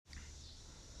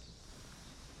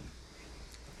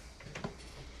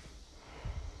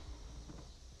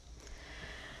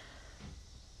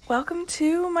Welcome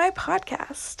to my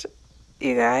podcast,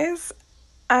 you guys.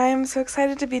 I'm so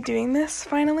excited to be doing this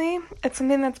finally. It's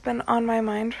something that's been on my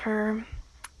mind for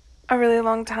a really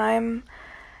long time,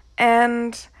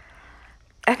 and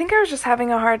I think I was just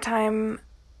having a hard time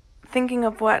thinking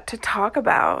of what to talk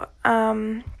about.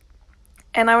 And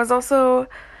I was also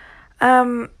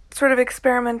sort of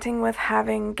experimenting with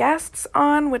having guests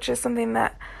on, which is something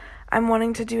that I'm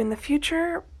wanting to do in the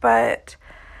future, but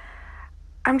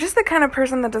I'm just the kind of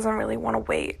person that doesn't really want to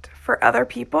wait for other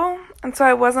people, and so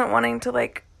I wasn't wanting to,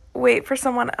 wait for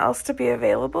someone else to be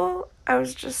available. I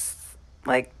was just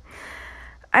I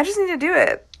just need to do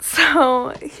it.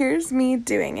 So here's me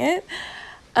doing it.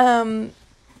 And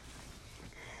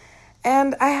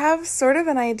I have sort of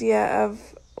an idea of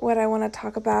what I want to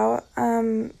talk about,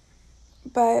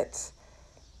 but,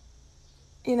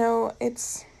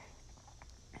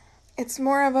 it's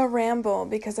more of a ramble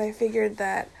because I figured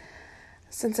that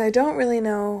since I don't really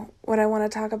know what I want to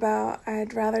talk about,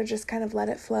 I'd rather just kind of let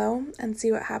it flow and see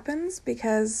what happens,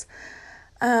 because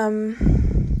part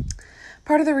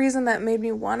of the reason that made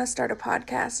me want to start a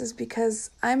podcast is because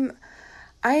I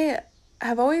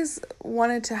have always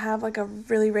wanted to have a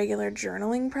really regular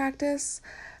journaling practice,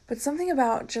 but something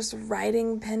about just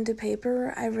writing pen to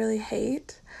paper I really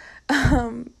hate,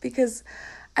 because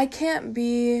I can't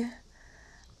be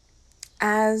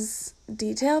as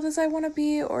detailed as I want to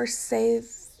be or say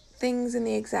things in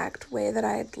the exact way that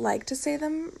I'd like to say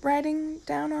them writing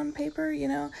down on paper,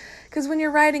 because when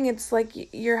you're writing, it's like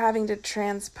you're having to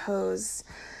transpose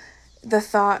the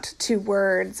thought to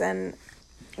words, and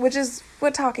which is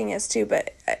what talking is too,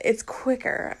 but it's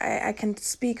quicker. I can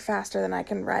speak faster than I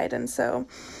can write, and so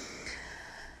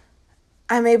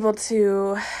I'm able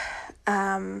to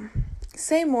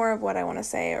say more of what I want to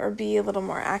say, or be a little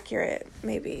more accurate,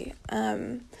 maybe.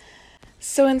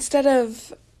 So instead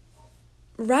of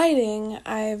writing,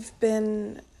 I've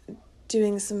been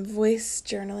doing some voice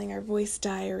journaling or voice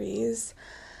diaries.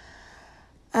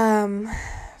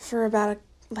 For about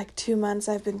 2 months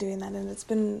I've been doing that, and it's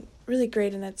been really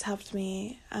great, and it's helped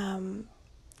me kind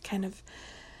of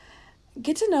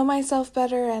get to know myself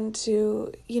better, and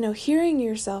to, hearing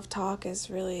yourself talk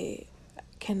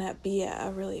can be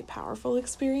a really powerful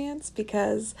experience,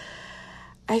 because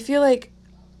I feel like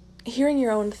hearing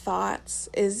your own thoughts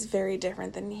is very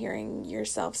different than hearing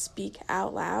yourself speak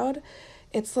out loud.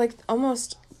 It's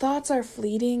almost thoughts are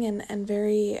fleeting and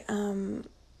very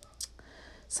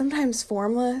sometimes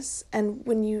formless, and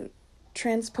when you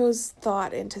transpose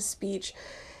thought into speech,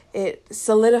 it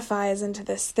solidifies into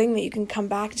this thing that you can come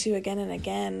back to again and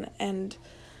again. And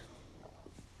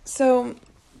so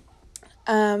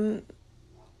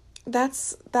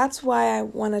that's why I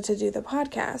wanted to do the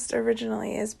podcast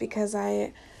originally, is because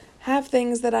I have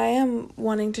things that I am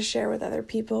wanting to share with other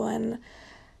people and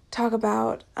talk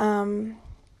about, and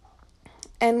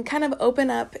kind of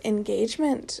open up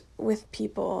engagement with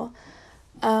people.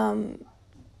 And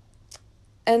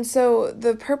so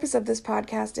the purpose of this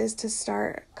podcast is to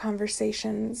start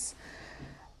conversations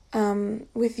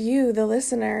with you, the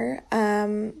listener,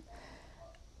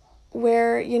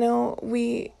 where,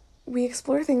 we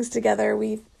explore things together,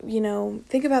 we,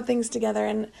 think about things together,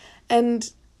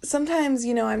 and sometimes,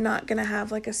 I'm not going to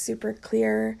have a super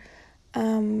clear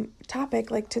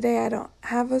topic. Like today, I don't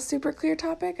have a super clear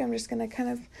topic. I'm just going to kind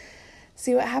of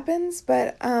see what happens.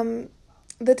 But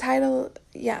the title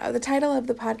of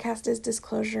the podcast is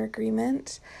Disclosure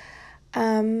Agreement.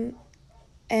 And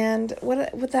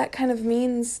what that kind of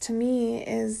means to me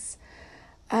is,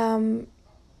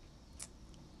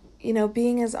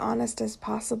 being as honest as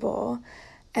possible,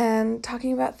 and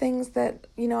talking about things that,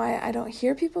 I don't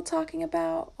hear people talking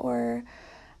about, or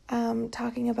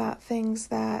talking about things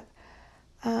that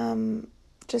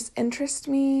just interest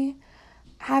me,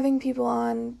 having people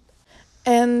on,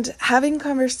 and having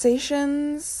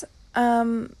conversations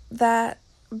that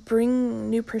bring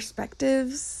new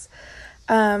perspectives.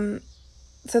 So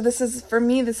this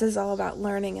is all about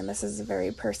learning, and this is a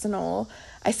very personal,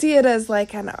 I see it as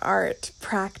an art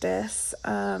practice.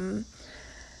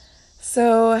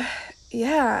 So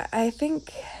yeah, I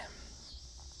think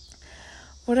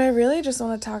what I really just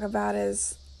want to talk about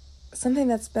is something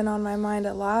that's been on my mind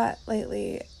a lot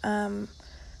lately,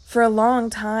 for a long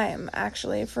time,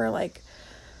 actually, for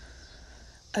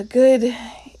a good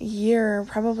year,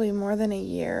 probably more than a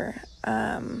year.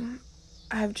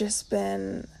 I've just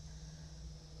been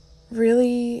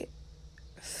really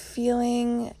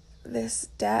feeling this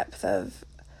depth of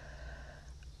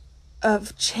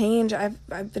change.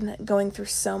 I've been going through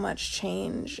so much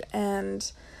change,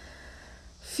 and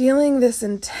feeling this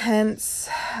intense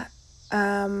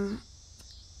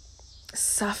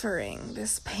suffering,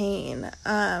 this pain.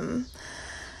 And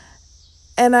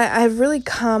I've really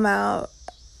come out,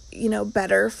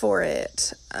 better for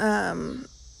it. And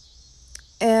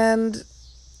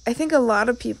I think a lot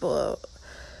of people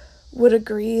would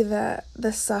agree that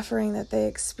the suffering that they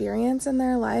experience in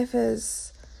their life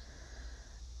is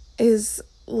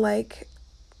like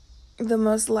the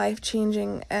most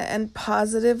life-changing and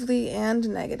positively and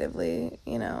negatively,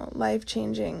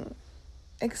 life-changing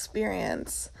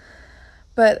experience.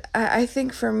 But I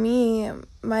think for me,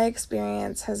 my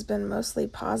experience has been mostly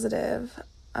positive,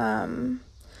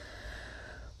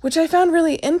 which I found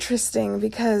really interesting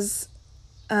because,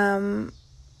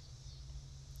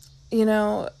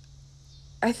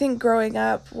 I think growing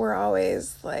up, we're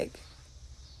always like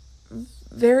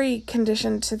very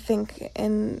conditioned to think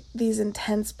in these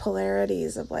intense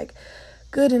polarities of like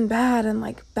good and bad, and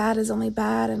like bad is only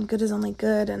bad and good is only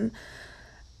good, and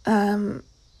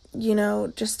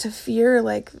just to fear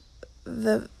like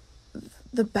the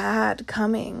bad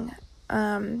coming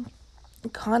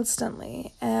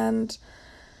constantly. And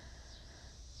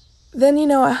then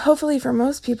hopefully for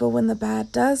most people, when the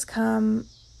bad does come,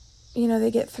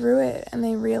 they get through it and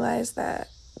they realize that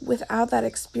without that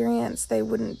experience they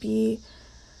wouldn't be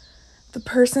the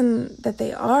person that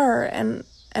they are. And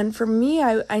for me,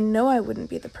 I know I wouldn't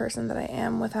be the person that I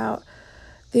am without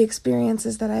the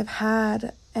experiences that I've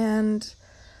had. And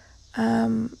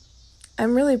I'm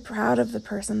really proud of the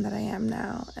person that I am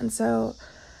now. And so,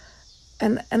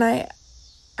 and I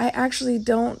actually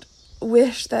don't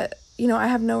wish that, I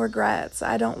have no regrets.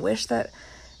 I don't wish that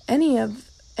any of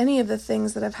the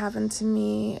things that have happened to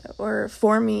me or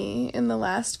for me in the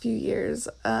last few years,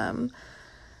 I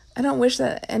don't wish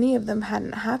that any of them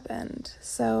hadn't happened.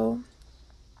 So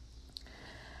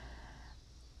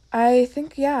I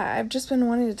think, I've just been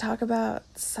wanting to talk about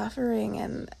suffering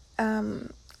and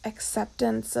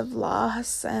acceptance of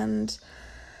loss, and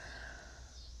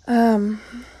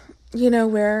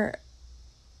where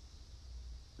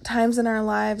times in our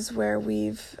lives where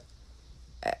we've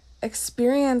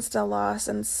experienced a loss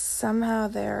and somehow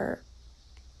they're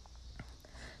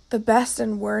the best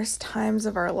and worst times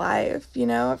of our life.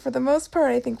 For the most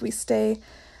part, I think we stay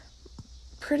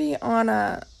pretty on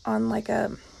a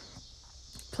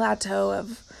plateau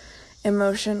of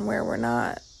emotion where we're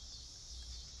not,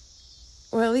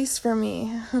 or at least for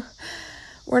me,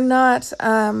 we're not,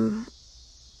 at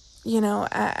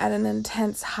an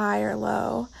intense high or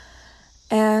low.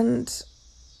 And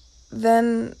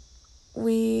then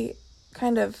we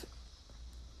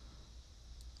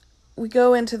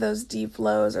go into those deep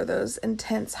lows or those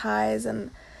intense highs,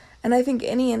 and I think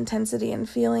any intensity and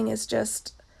feeling is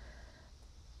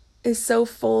so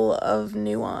full of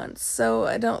nuance. So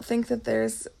I don't think that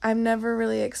I've never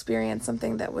really experienced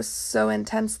something that was so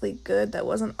intensely good that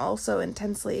wasn't also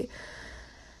intensely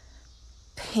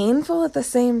painful at the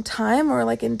same time, or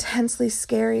like intensely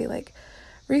scary. Like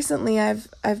recently I've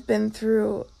been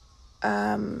through,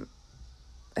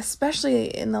 especially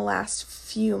in the last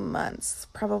few months,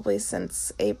 probably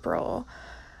since April,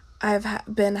 I've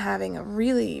been having a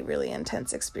really, really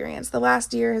intense experience. The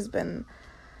last year has been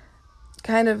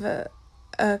kind of a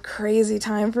crazy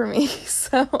time for me.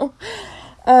 So,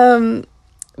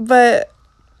 but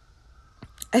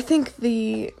I think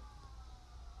the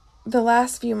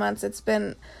last few months, it's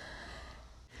been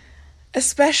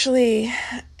especially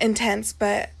intense,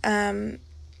 but,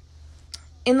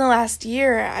 in the last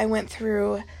year, I went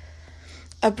through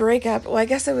a breakup. Well, I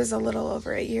guess it was a little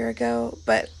over a year ago,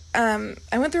 but I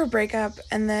went through a breakup,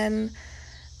 and then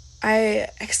I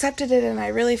accepted it, and I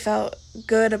really felt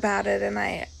good about it, and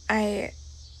I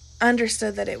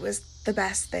understood that it was the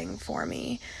best thing for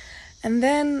me. And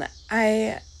then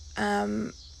I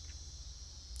kind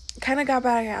of got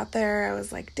back out there. I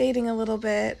was like dating a little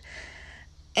bit,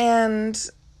 and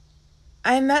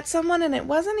I met someone, and it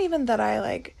wasn't even that I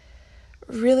like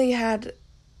really had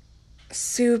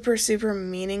super, super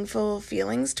meaningful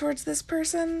feelings towards this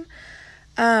person.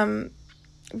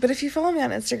 But if you follow me on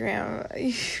Instagram,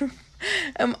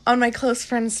 on my close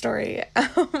friend story,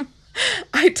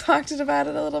 I talked about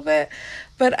it a little bit,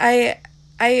 but I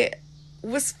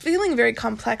was feeling very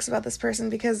complex about this person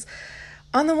because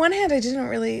on the one hand, I didn't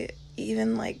really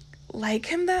even like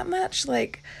him that much.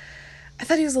 Like, I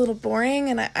thought he was a little boring,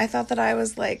 and I thought that I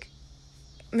was like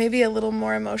maybe a little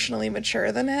more emotionally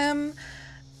mature than him.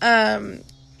 But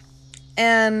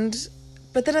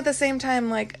then at the same time,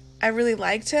 like, I really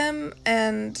liked him,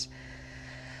 and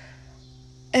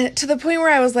to the point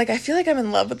where I was like, I feel like I'm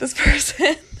in love with this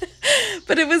person.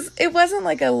 But it wasn't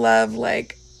like a love,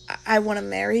 like, I want to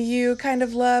marry you kind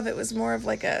of love. It was more of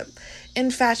like a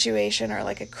infatuation or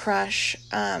like a crush.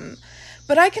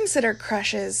 But I consider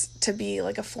crushes to be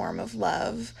like a form of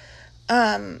love.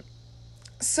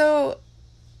 So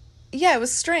yeah, it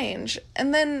was strange.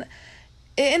 And then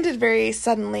it ended very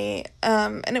suddenly,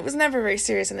 and it was never very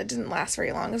serious, and it didn't last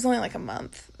very long. It was only like a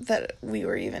month that we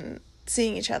were even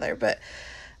seeing each other. But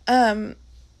and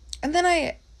then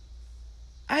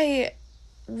I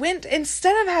went,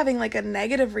 instead of having like a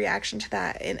negative reaction to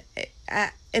that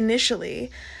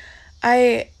initially,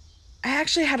 I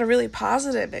actually had a really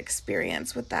positive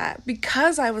experience with that,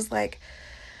 because I was like,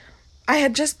 I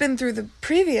had just been through the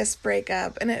previous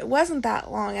breakup, and it wasn't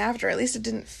that long after. At least it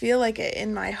didn't feel like it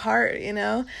in my heart,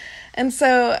 And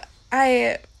so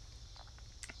I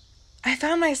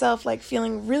found myself like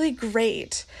feeling really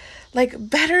great, like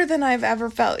better than I've ever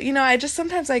felt.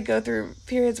 Sometimes I go through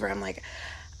periods where I'm like,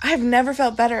 I've never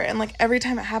felt better, and like every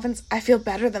time it happens, I feel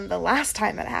better than the last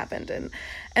time it happened.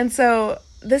 And so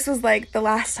this was like the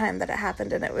last time that it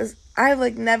happened, and I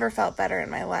like never felt better in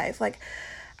my life. Like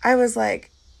I was like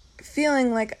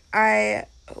feeling like I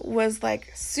was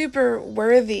like super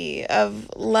worthy of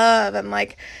love, and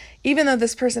like even though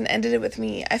this person ended it with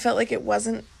me, I felt like it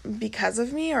wasn't because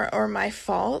of me or my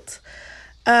fault.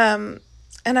 And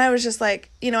I was just like,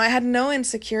 I had no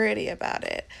insecurity about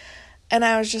it. And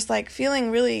I was just like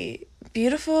feeling really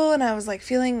beautiful, and I was like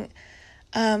feeling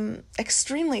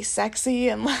extremely sexy,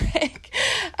 and like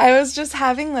I was just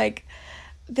having like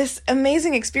this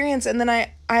amazing experience. And then I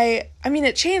mean,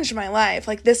 it changed my life.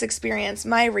 Like this experience,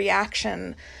 my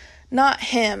reaction, not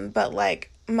him, but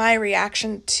like my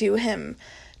reaction to him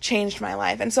changed my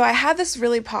life. And so I had this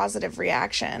really positive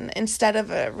reaction instead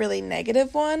of a really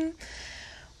negative one,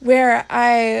 where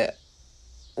I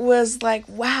was like,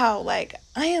 wow, like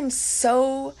I am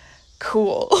so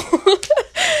cool.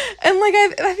 And like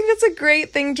I think that's a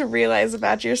great thing to realize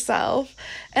about yourself.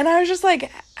 And I was just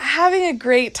like having a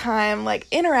great time, like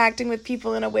interacting with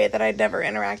people in a way that I'd never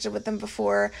interacted with them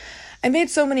before. I made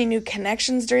so many new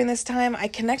connections during this time. I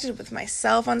connected with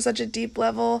myself on such a deep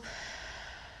level.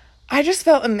 I just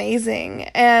felt amazing.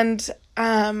 And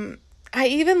I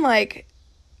even like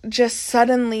just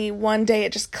suddenly one day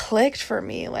it just clicked for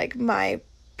me, like my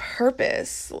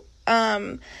purpose.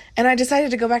 And I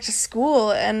decided to go back to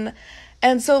school, and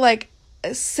so like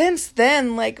since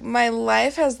then, like my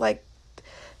life has like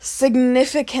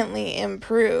significantly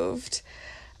improved.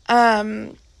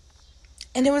 And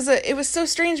it was so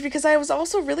strange, because I was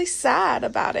also really sad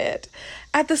about it.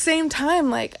 At the same time,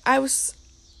 like I was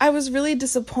really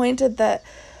disappointed that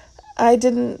I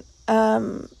didn't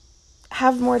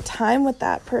have more time with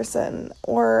that person,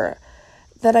 or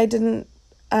that I didn't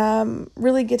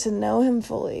really get to know him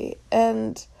fully.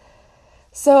 And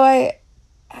so I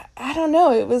don't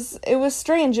know, it was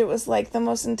strange. It was like the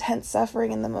most intense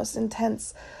suffering and the most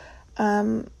intense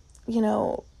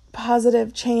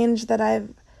positive change that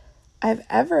I've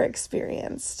ever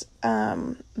experienced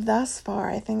thus far.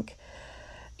 I think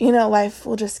life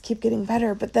will just keep getting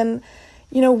better, but then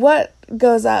what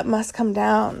goes up must come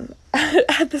down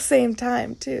at the same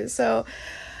time too. So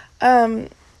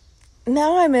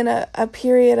now I'm in a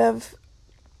period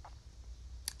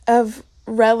of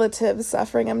relative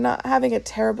suffering. I'm not having a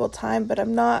terrible time, but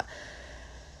I'm not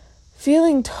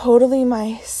feeling totally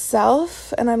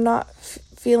myself, and I'm not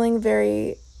feeling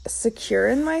very secure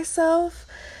in myself.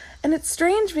 And it's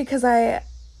strange, because I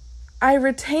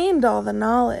retained all the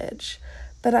knowledge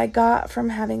that I got from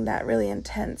having that really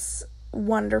intense,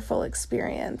 wonderful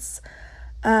experience.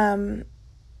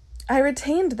 I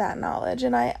retained that knowledge,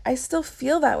 and I still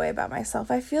feel that way about myself.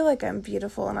 I feel like I'm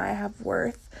beautiful and I have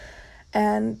worth,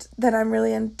 and that I'm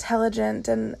really intelligent,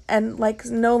 and like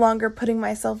no longer putting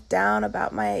myself down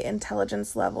about my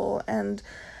intelligence level, and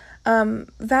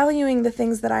valuing the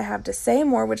things that I have to say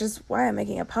more, which is why I'm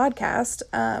making a podcast.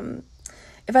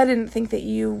 If I didn't think that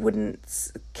you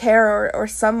wouldn't care or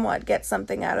somewhat get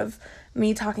something out of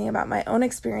me talking about my own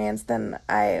experience, then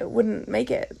I wouldn't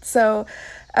make it. So,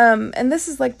 and this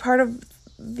is like part of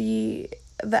the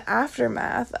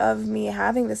aftermath of me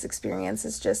having this experience,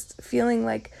 is just feeling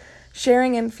like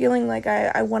sharing and feeling like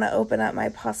I want to open up my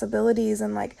possibilities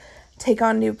and like take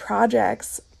on new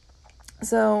projects.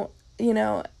 So,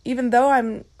 even though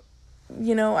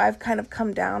I've kind of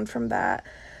come down from that,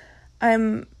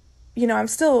 I'm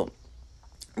still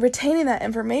retaining that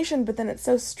information, but then it's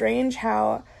so strange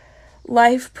how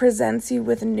life presents you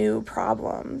with new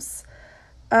problems.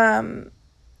 And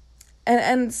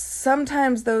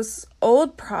sometimes those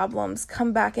old problems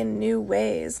come back in new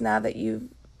ways now that you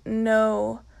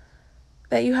know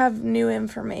that you have new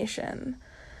information.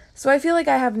 So I feel like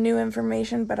I have new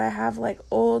information, but I have like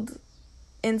old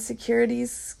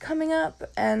insecurities coming up,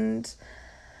 and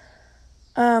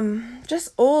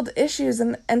just old issues.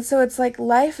 And so it's like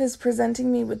life is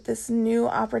presenting me with this new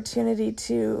opportunity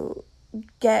to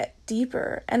get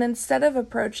deeper. And instead of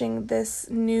approaching this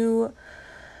new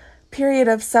period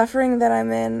of suffering that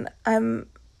I'm in,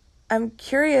 I'm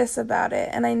curious about it,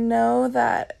 and I know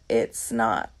that it's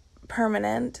not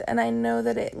permanent, and I know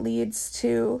that it leads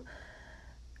to,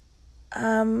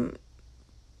 I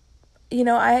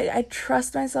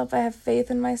trust myself, I have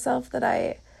faith in myself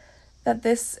that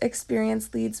this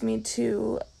experience leads me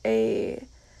to a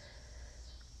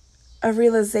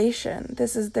realization.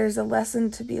 There's a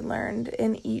lesson to be learned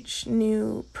in each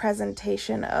new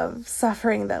presentation of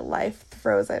suffering that life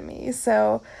throws at me.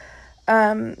 So,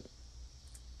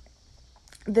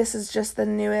 this is just the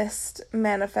newest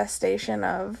manifestation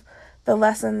of the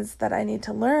lessons that I need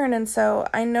to learn. And so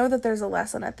I know that there's a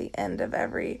lesson at the end of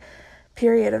every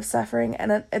period of suffering,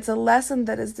 and it's a lesson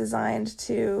that is designed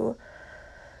to,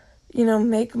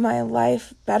 make my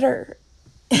life better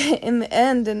in the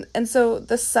end. And so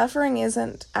the suffering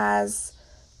isn't as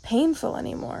painful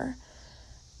anymore,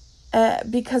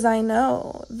 because I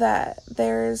know that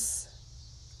there's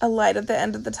a light at the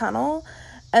end of the tunnel,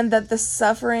 and that the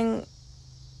suffering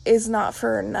is not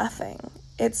for nothing.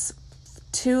 It's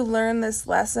to learn this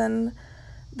lesson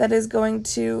that is going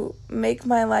to make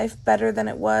my life better than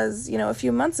it was, a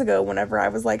few months ago whenever I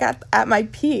was like at my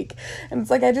peak. And it's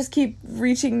like I just keep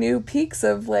reaching new peaks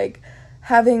of like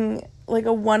having like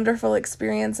a wonderful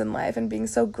experience in life and being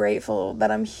so grateful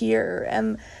that I'm here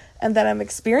and that I'm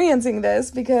experiencing this,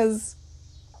 because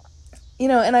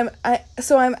and I'm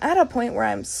at a point where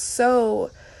I'm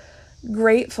so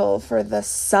grateful for the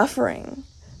suffering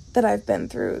that I've been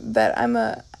through, that I'm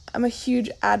a huge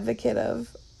advocate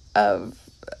of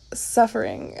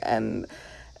suffering and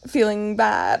feeling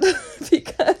bad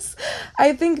because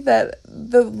I think that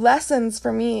the lessons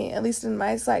for me, at least in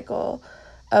my cycle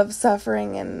of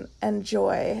suffering and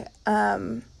joy,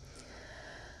 the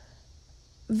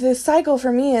cycle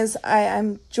for me is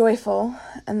I'm joyful,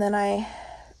 and then I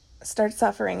start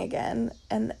suffering again,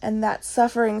 and that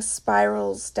suffering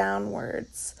spirals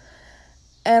downwards.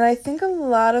 And I think a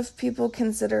lot of people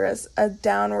consider a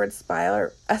downward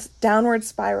spiral,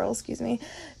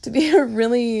 to be a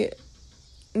really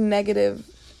negative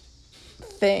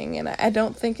thing. And I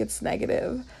don't think it's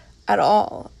negative at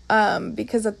all.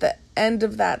 Because at the end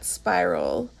of that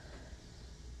spiral,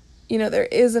 there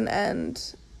is an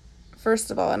end,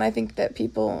 first of all. And I think that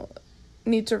people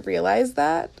need to realize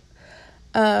that.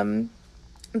 There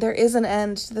is an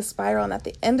end to the spiral. And at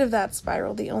the end of that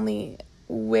spiral, the only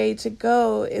way to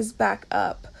go is back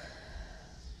up.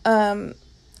 And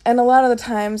a lot of the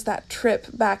times that trip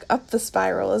back up the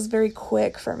spiral is very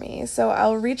quick for me. So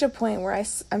I'll reach a point where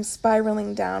I'm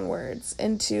spiraling downwards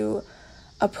into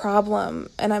a problem,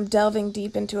 and I'm delving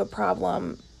deep into a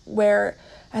problem where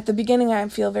at the beginning I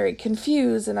feel very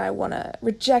confused and I want to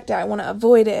reject it, I want to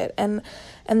avoid it, and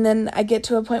then I get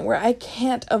to a point where I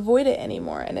can't avoid it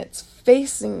anymore, and it's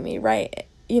facing me, right?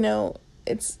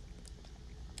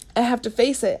 I have to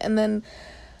face it, and then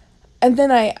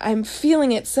I'm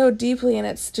feeling it so deeply, and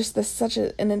it's just such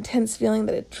an intense feeling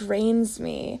that it drains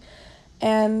me,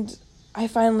 and I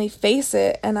finally face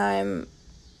it, and I'm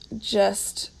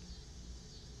just,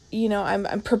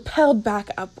 I'm propelled back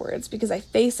upwards because I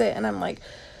face it, and I'm like,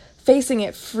 facing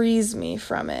it frees me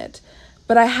from it,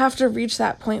 but I have to reach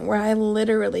that point where I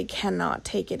literally cannot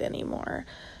take it anymore.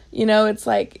 It's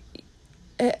like,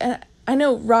 I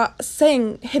know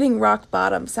hitting rock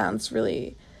bottom sounds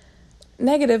really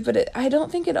negative, but I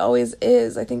don't think it always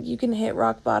is. I think you can hit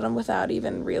rock bottom without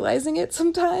even realizing it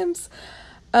sometimes,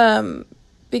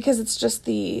 because it's just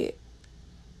the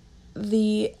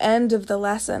end of the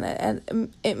lesson,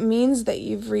 and it means that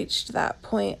you've reached that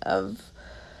point of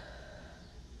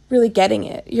really getting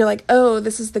it. You're like, oh,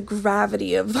 this is the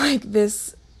gravity of like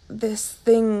this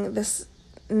thing, this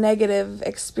negative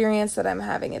experience that I'm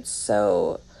having. It's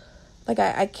so like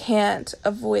I can't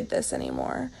avoid this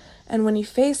anymore. And when you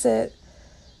face it,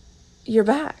 you're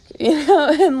back,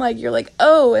 and like you're like,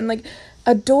 oh, and like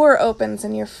a door opens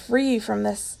and you're free from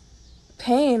this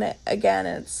pain again.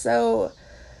 And it's so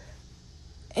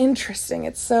interesting.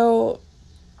 It's so,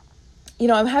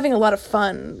 I'm having a lot of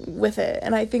fun with it.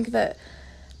 And I think that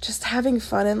just having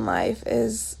fun in life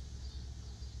is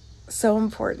so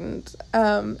important.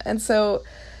 And so,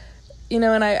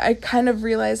 and I kind of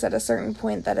realized at a certain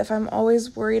point that if I'm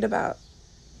always worried about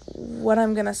what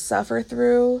I'm going to suffer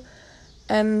through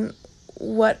and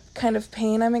what kind of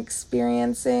pain I'm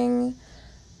experiencing,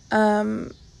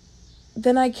 then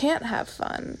I can't have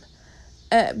fun.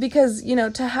 Because,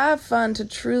 to have fun, to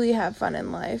truly have fun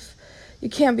in life, you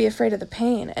can't be afraid of the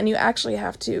pain, and you actually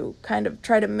have to kind of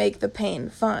try to make the pain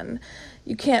fun.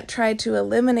 You can't try to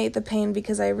eliminate the pain,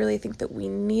 because I really think that we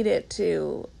need it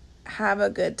to have a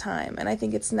good time, and I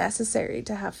think it's necessary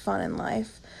to have fun in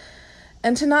life.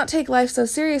 And to not take life so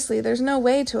seriously. There's no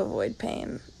way to avoid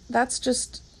pain. That's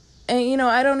just, and you know,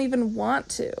 I don't even want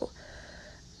to.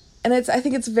 And I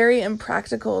think it's very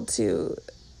impractical to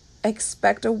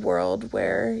expect a world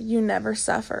where you never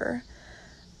suffer.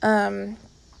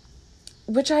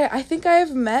 Which I think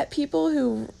I've met people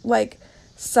who, like,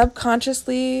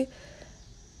 subconsciously,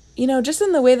 you know, just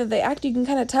in the way that they act, you can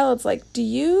kind of tell. It's like, do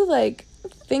you, like,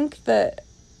 think that,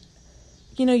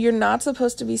 you know, you're not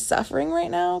supposed to be suffering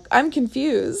right now? I'm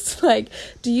confused. Like,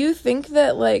 do you think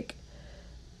that, like,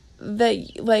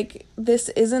 this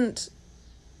isn't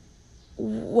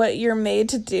what you're made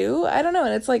to do? I don't know.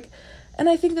 And it's like, and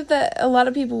I think that a lot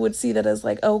of people would see that as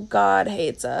like, oh, God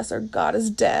hates us, or God is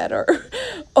dead, or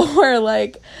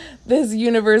like, this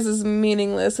universe is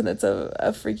meaningless and it's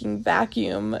a freaking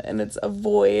vacuum and it's a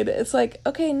void. It's like,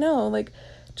 okay, no, like,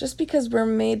 just because we're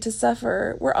made to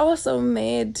suffer, we're also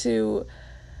made to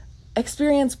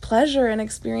experience pleasure and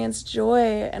experience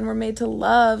joy, and we're made to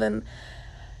love, and,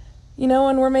 you know,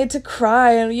 and we're made to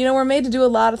cry, and, you know, we're made to do a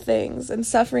lot of things, and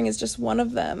suffering is just one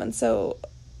of them. And so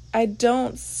I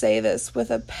don't say this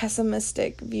with a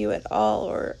pessimistic view at all,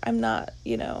 or I'm not,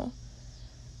 you know,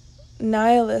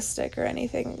 nihilistic or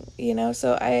anything, you know.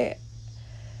 So I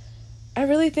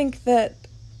really think that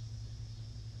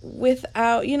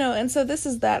without, you know, and so this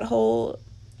is that whole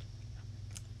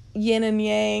yin and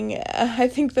yang. I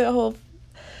think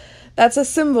that's a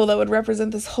symbol that would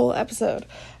represent this whole episode.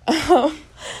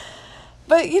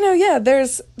 But, you know, yeah,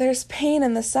 there's pain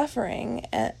in the suffering,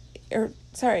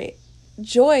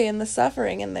 joy in the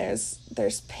suffering, and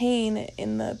there's pain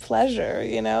in the pleasure,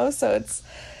 you know. So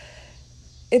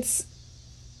it's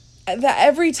that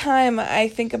every time I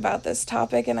think about this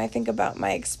topic and I think about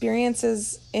my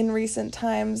experiences in recent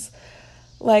times,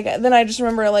 like, then I just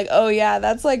remember, like, oh yeah,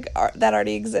 that's like, that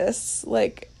already exists.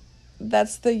 Like,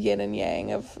 that's the yin and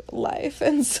yang of life.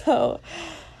 And so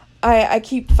I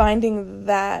keep finding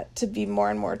that to be more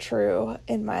and more true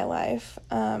in my life.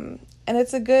 And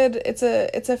it's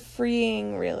a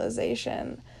freeing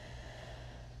realization,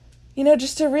 you know,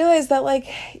 just to realize that, like,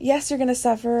 yes, you're going to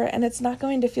suffer and it's not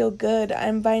going to feel good.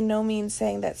 I'm by no means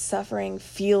saying that suffering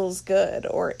feels good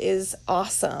or is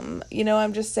awesome. You know,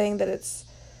 I'm just saying that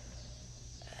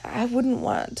I wouldn't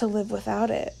want to live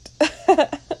without it.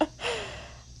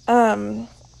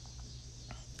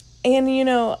 And, you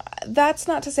know, that's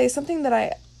not to say, something that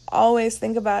I always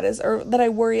think about or that I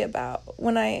worry about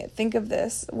when I think of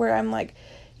this, where I'm like,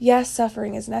 yes,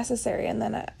 suffering is necessary. And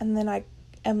then I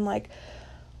am like,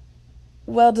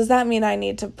 well, does that mean I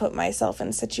need to put myself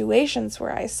in situations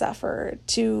where I suffer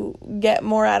to get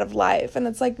more out of life? And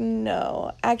it's like,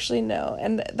 no, actually, no.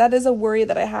 And that is a worry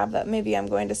that I have, that maybe I'm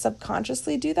going to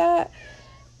subconsciously do that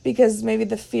because maybe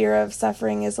the fear of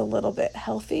suffering is a little bit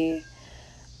healthy.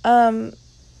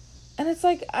 And it's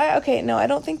like, I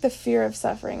don't think the fear of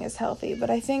suffering is healthy, but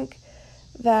I think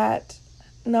that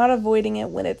not avoiding it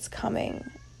when it's coming,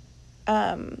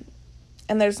 and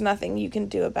there's nothing you can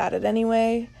do about it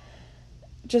anyway,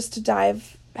 just to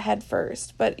dive head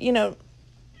first. But, you know,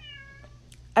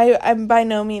 I'm by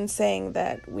no means saying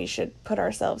that we should put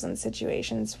ourselves in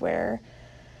situations where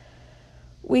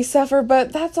we suffer,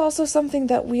 but that's also something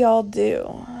that we all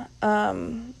do.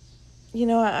 You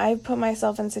know, I put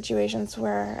myself in situations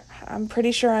where I'm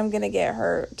pretty sure I'm going to get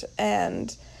hurt,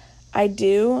 and I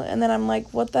do, and then I'm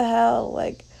like, what the hell?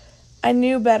 Like, I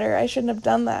knew better. I shouldn't have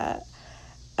done that.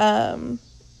 And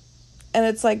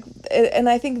it's like, and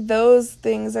I think those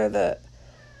things are the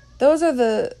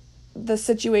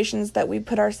situations that we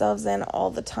put ourselves in all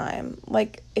the time.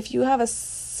 Like, if you have a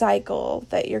cycle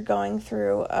that you're going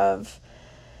through of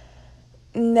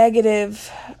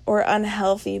negative or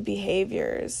unhealthy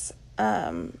behaviors,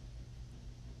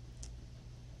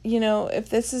 you know, if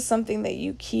this is something that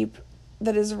you keep,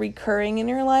 that is recurring in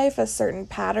your life, a certain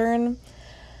pattern,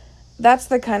 that's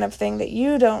the kind of thing that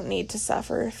you don't need to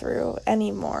suffer through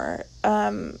anymore.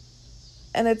 And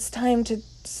it's time to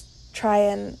try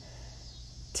and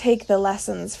take the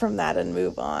lessons from that and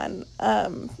move on,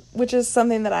 which is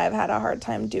something that I've had a hard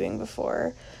time doing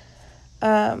before.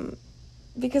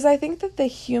 Because I think that the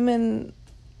human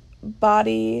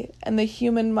body and the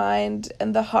human mind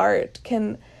and the heart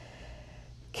can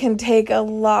take a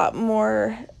lot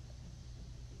more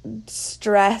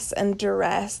stress and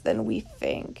duress than we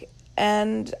think.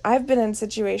 And I've been in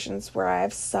situations where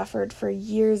I've suffered for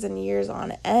years and years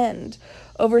on end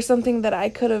over something that I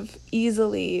could have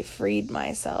easily freed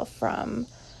myself from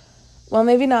well,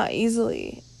 maybe not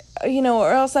easily,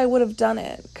 or else I would have done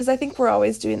it, because I think we're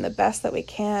always doing the best that we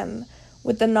can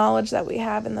with the knowledge that we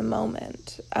have in the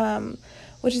moment,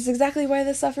 which is exactly why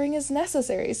the suffering is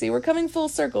necessary. See, we're coming full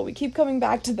circle. We keep coming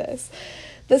back to this.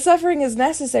 The suffering is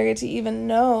necessary to even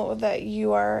know that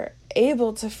you are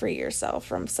able to free yourself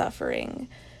from suffering.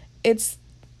 It's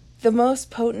the most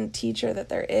potent teacher that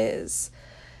there is.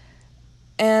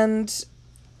 And,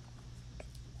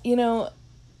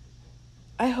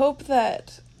 I hope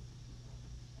that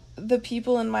the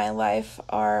people in my life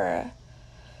are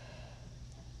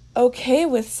okay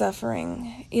with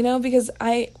suffering, because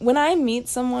when I meet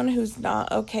someone who's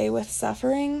not okay with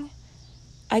suffering,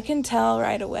 I can tell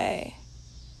right away,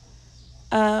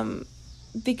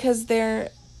 because they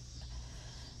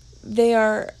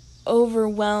are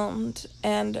overwhelmed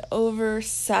and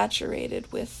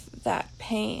oversaturated with that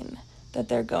pain that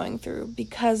they're going through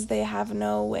because they have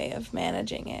no way of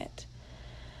managing it.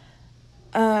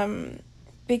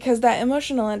 Because that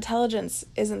emotional intelligence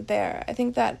isn't there. I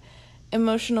think that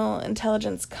emotional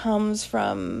intelligence comes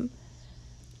from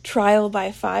trial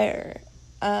by fire.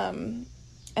 And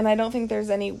I don't think there's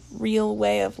any real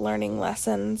way of learning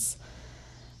lessons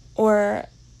or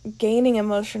gaining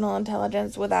emotional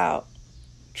intelligence without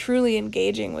truly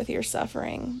engaging with your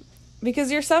suffering.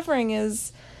 Because your suffering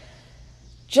is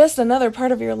just another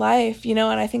part of your life, and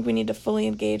I think we need to fully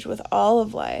engage with all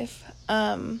of life.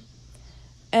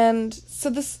 And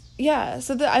so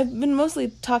I've been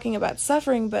mostly talking about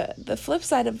suffering, but the flip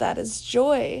side of that is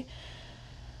joy.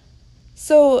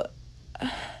 So,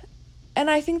 and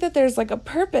I think that there's like a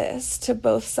purpose to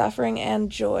both suffering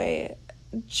and joy.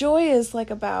 Joy is like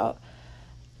about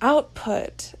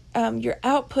output. You're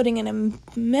outputting an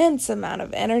immense amount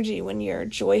of energy when you're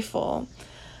joyful.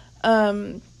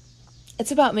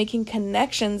 It's about making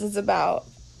connections. It's about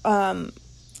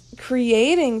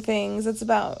creating things. It's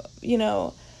about,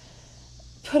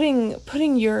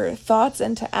 putting your thoughts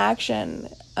into action.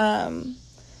 And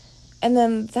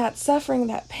then that suffering,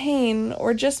 that pain,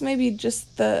 or just maybe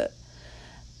just the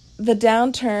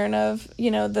downturn of,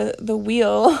 the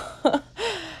wheel,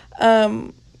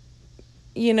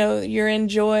 you're in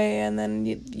joy, and then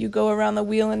you go around the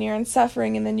wheel and you're in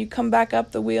suffering, and then you come back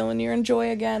up the wheel and you're in joy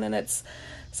again. And it's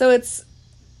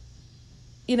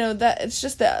that it's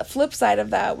just the flip side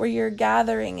of that, where you're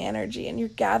gathering energy and you're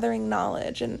gathering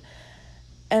knowledge, and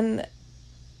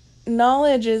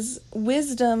knowledge is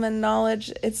wisdom, and knowledge,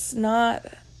 it's not,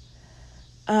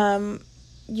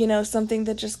 something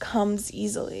that just comes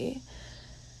easily.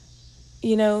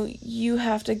 You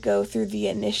have to go through the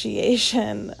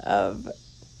initiation of,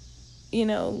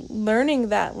 learning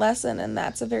that lesson, and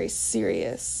that's a very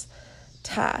serious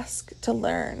task to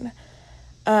learn.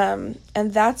 And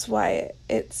that's why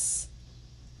it's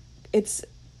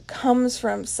comes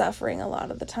from suffering a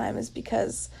lot of the time, is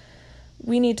because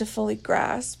we need to fully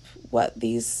grasp what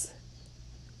these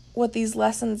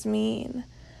lessons mean.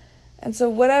 And so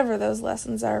whatever those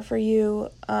lessons are for you,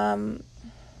 I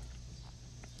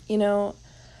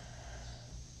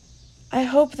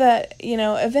hope that,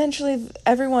 eventually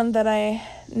everyone that I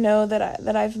know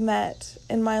that I've met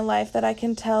in my life, that I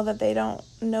can tell that they don't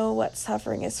know what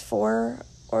suffering is for,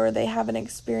 or they haven't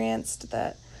experienced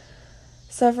that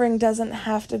suffering doesn't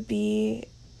have to be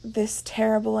this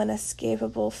terrible and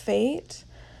inescapable fate.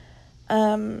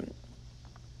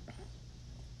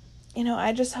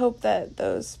 I just hope that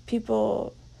those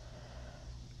people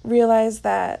realize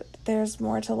that there's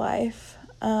more to life,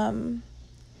 and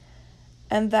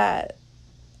that,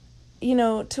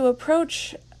 to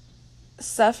approach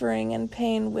suffering and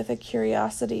pain with a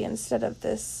curiosity instead of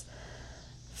this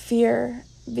fear,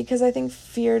 because I think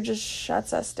fear just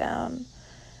shuts us down.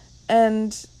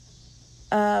 And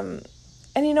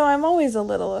I'm always a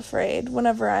little afraid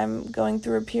whenever I'm going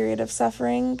through a period of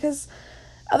suffering, because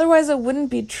otherwise it wouldn't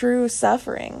be true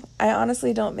suffering. I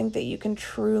honestly don't think that you can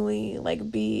truly,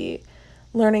 be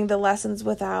learning the lessons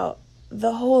without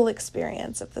the whole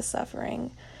experience of the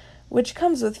suffering, which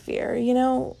comes with fear.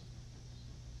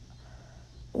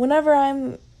 Whenever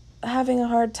I'm having a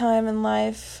hard time in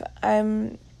life,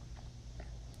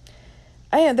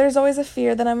 there's always a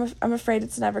fear that I'm afraid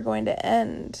it's never going to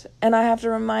end. And I have to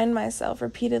remind myself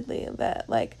repeatedly that,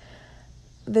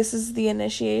 this is the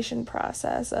initiation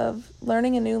process of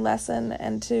learning a new lesson,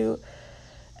 and the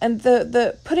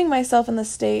putting myself in the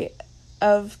state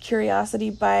of curiosity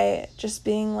by just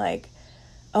being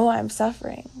oh, I'm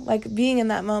suffering. Being in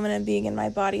that moment and being in my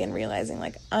body and realizing,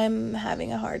 I'm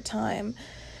having a hard time.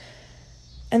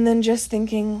 And then just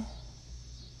thinking,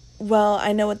 well,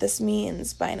 I know what this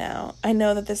means by now. I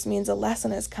know that this means a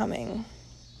lesson is coming.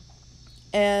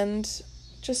 And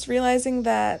just realizing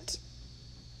that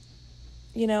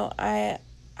I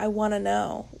want to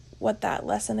know what that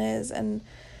lesson is, and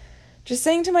just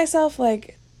saying to myself,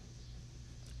 like,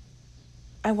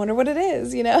 I wonder what it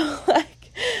is,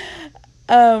 like,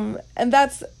 and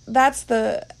that's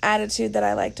the attitude that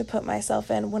I like to put myself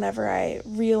in whenever I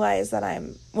realize that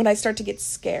when I start to get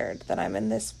scared that I'm in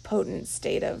this potent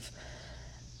state of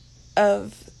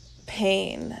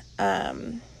pain,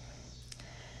 and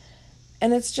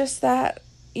it's just that,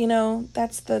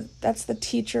 that's the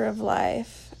teacher of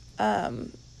life,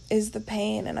 is the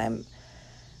pain, and I'm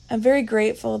very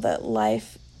grateful that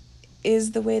life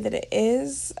is the way that it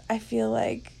is. I feel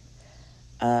like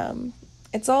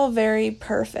it's all very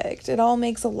perfect. It all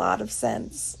makes a lot of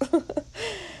sense.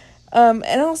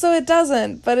 And also it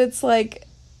doesn't, but it's like,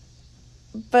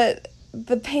 but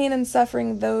the pain and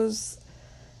suffering, those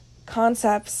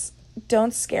concepts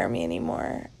don't scare me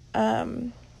anymore.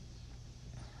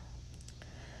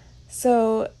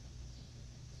 So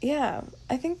yeah,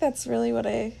 I think that's really what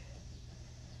I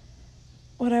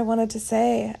wanted to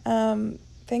say.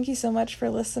 Thank you so much for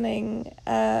listening.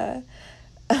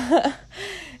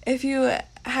 If you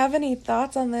have any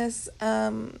thoughts on this,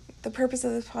 the purpose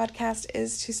of this podcast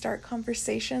is to start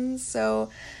conversations,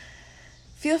 so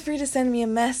feel free to send me a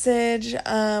message.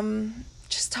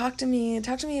 Just talk to me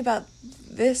about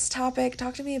this topic,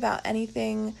 talk to me about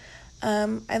anything.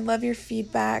 I love your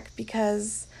feedback,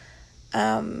 because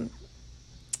I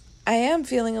am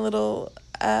feeling a little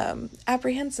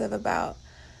apprehensive about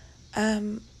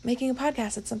making a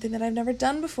podcast. It's something that I've never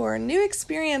done before. New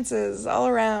experiences all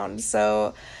around.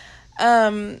 So,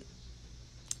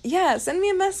 yeah, send me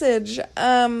a message.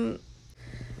 And,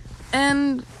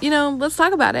 let's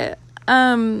talk about it.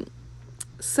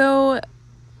 So,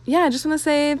 yeah, I just want to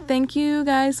say thank you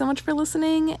guys so much for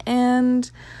listening,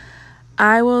 and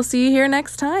I will see you here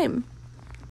next time.